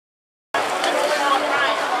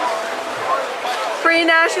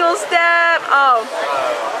national step. Oh,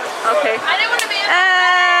 okay. I didn't want to be in Hey!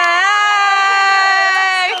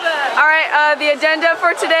 All right, the agenda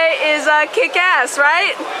for today is kick ass,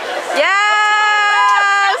 right?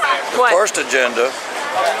 Yes! What? First agenda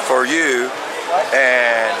for you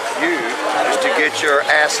and you is to get your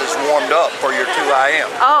asses warmed up for your 2 IM.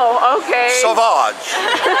 Oh, okay. Sauvage.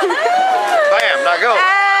 Bam, now go.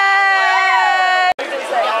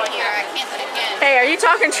 Hey, are you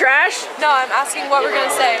talking trash? No, I'm asking what we're gonna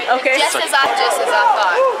say. Okay. Just as I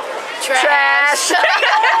thought. Trash.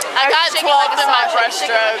 I got 12th in my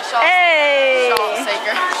breaststroke. Hey.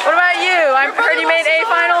 What about you? I heard you made A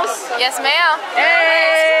finals. Yes, ma'am.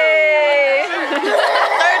 Hey.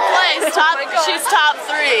 Third place. She's top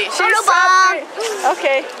 3. She's top 3.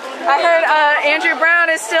 Okay. I heard Andrew Brown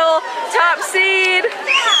is still top seed.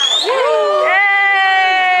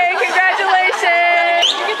 Hey! Congratulations.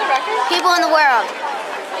 Did you get the record? People in the world,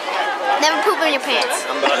 never poop in your pants.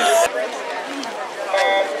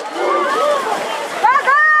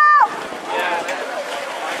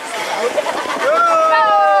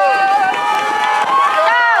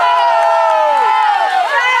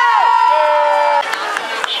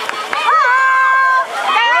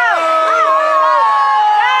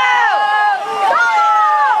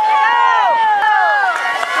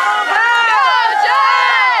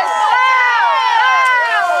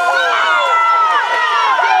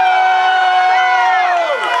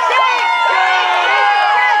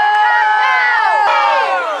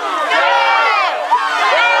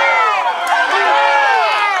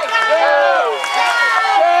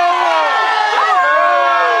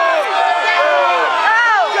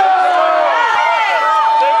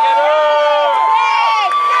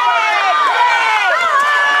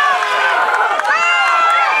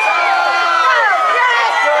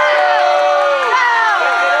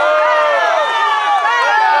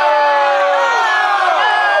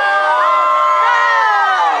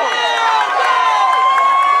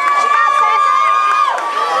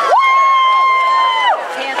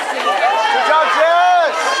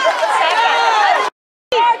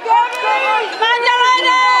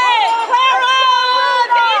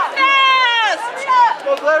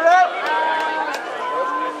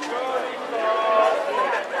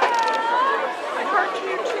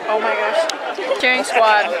 Oh my gosh. Cheering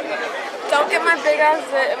squad. Don't get my big ass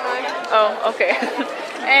zit in my... Oh, okay.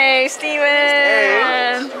 Hey,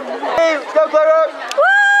 Steven. Hey, go Clara. Woo!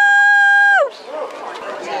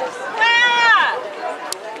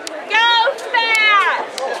 Go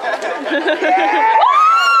fast!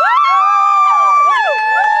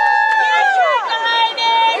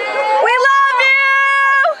 We love you!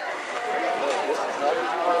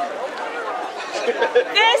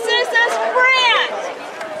 This is a sprint!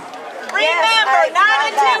 Remember, not a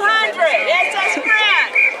 200. It's a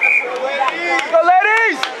sprint! Go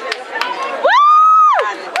ladies! Woo!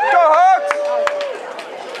 Go Hawks!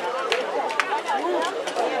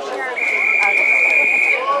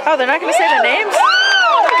 Oh, they're not going to say the names?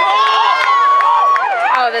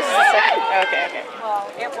 Oh, this is the second. Okay, okay. Well,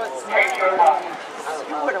 it was...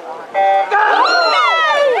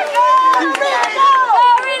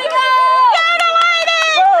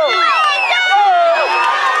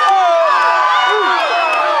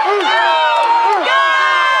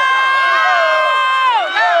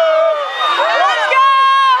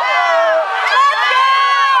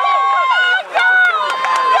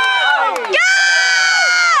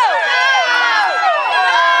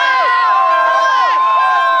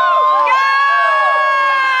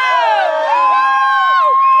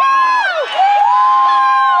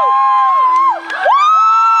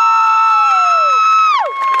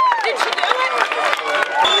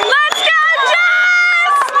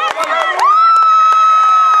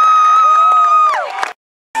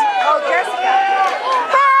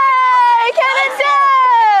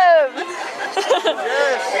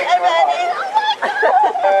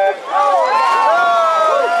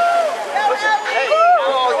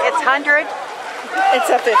 It's 100. It's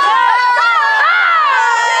a 50.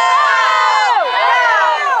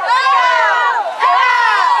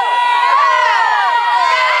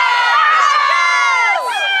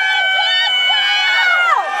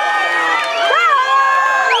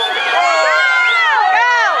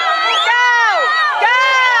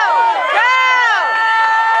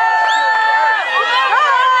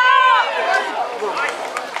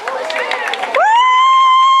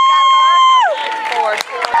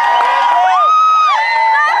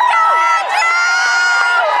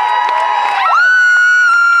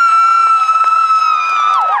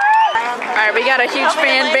 We got a huge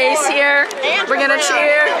fan base here. We're gonna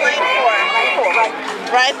cheer.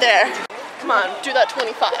 Right there. Come on, do that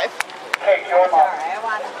 25. Take your mom.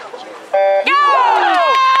 Go!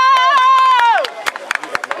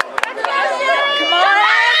 Come on!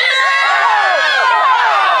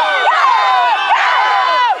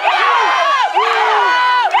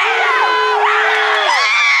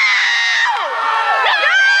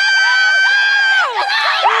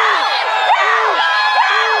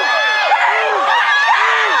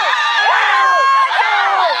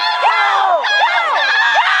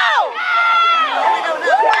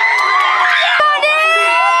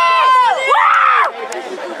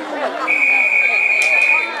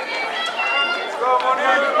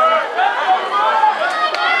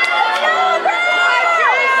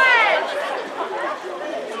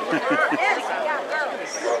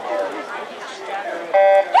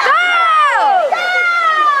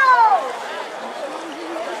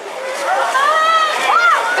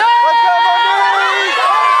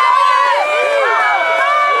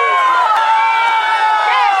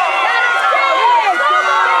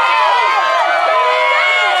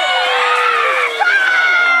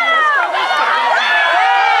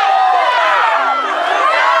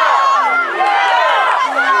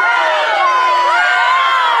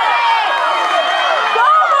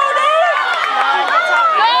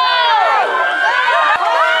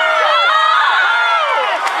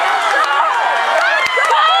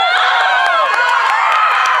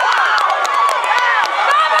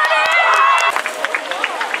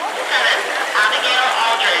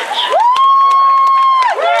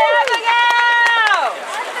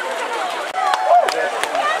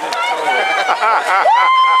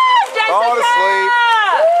 Fall asleep.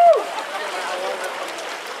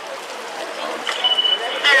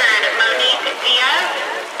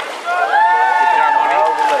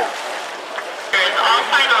 All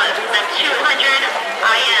finalists, the 200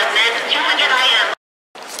 IM, there's 200 IM.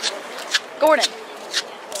 Gordon,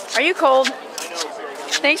 are you cold?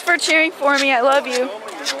 Thanks for cheering for me. I love you.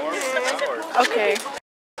 Okay.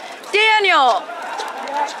 Daniel!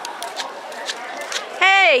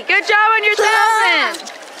 Hey, good job on your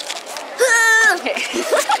 1,000! Okay.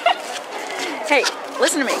 Hey,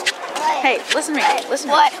 listen to me. Hey, listen to me. Listen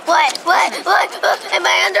to me. What? Am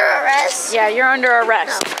I under arrest? Yeah, you're under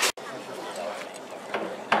arrest.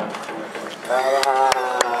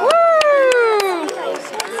 Woo!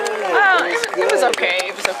 It was okay.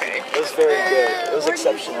 It was okay. It was very good. It was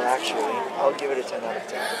exceptional, actually. I'll give it a 10 out of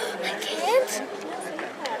 10. I can't.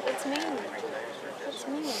 It's me. It's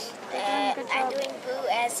me. I'm doing boo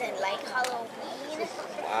as in like Halloween.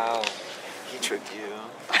 Wow. He tricked you.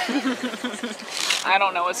 I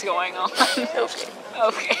don't know what's going on. Okay.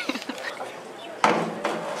 Okay.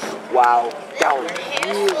 Wow. That was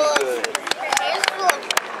really good. Her hair's full of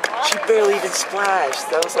She barely even splashed.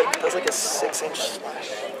 That was like a 6-inch splash.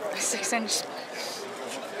 6-inch.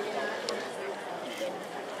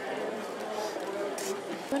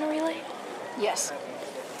 Want a relay? Yes.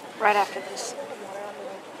 Right after this.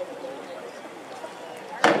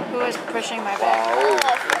 Who is pushing my back?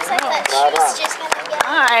 looks like that shoe's just gonna get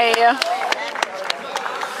Hi.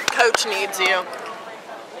 Coach needs you.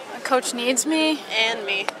 Coach needs me? And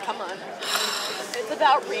me. Come on. It's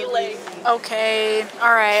about relay. Okay.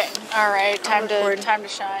 All right. Time to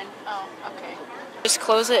shine. Oh, okay. Just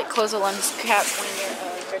close it. Close the lens cap when you're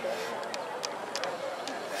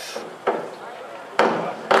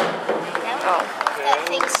Oh. that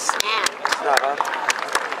thing snapped. Uh-huh.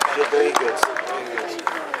 You're very good.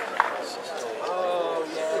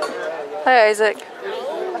 Hi, Isaac.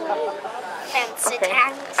 Fancy Okay.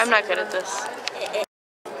 tanks. I'm not good at this.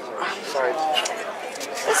 Sorry.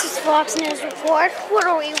 This is Fox News Report. What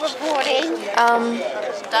are we reporting?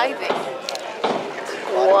 Diving.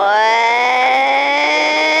 What?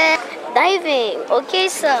 Diving. Okay,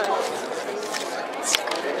 son.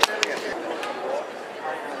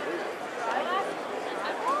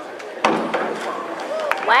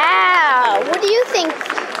 Wow. What do you think,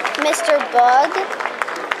 Mr. Bug?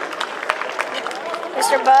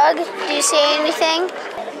 Mr. Bug, do you see anything?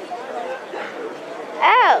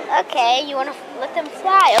 Oh, okay. You want to let them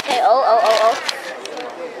fly. Okay. Oh.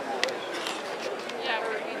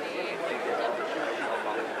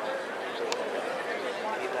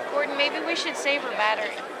 Gordon, maybe we should save her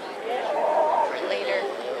battery for later.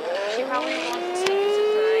 She probably wants to.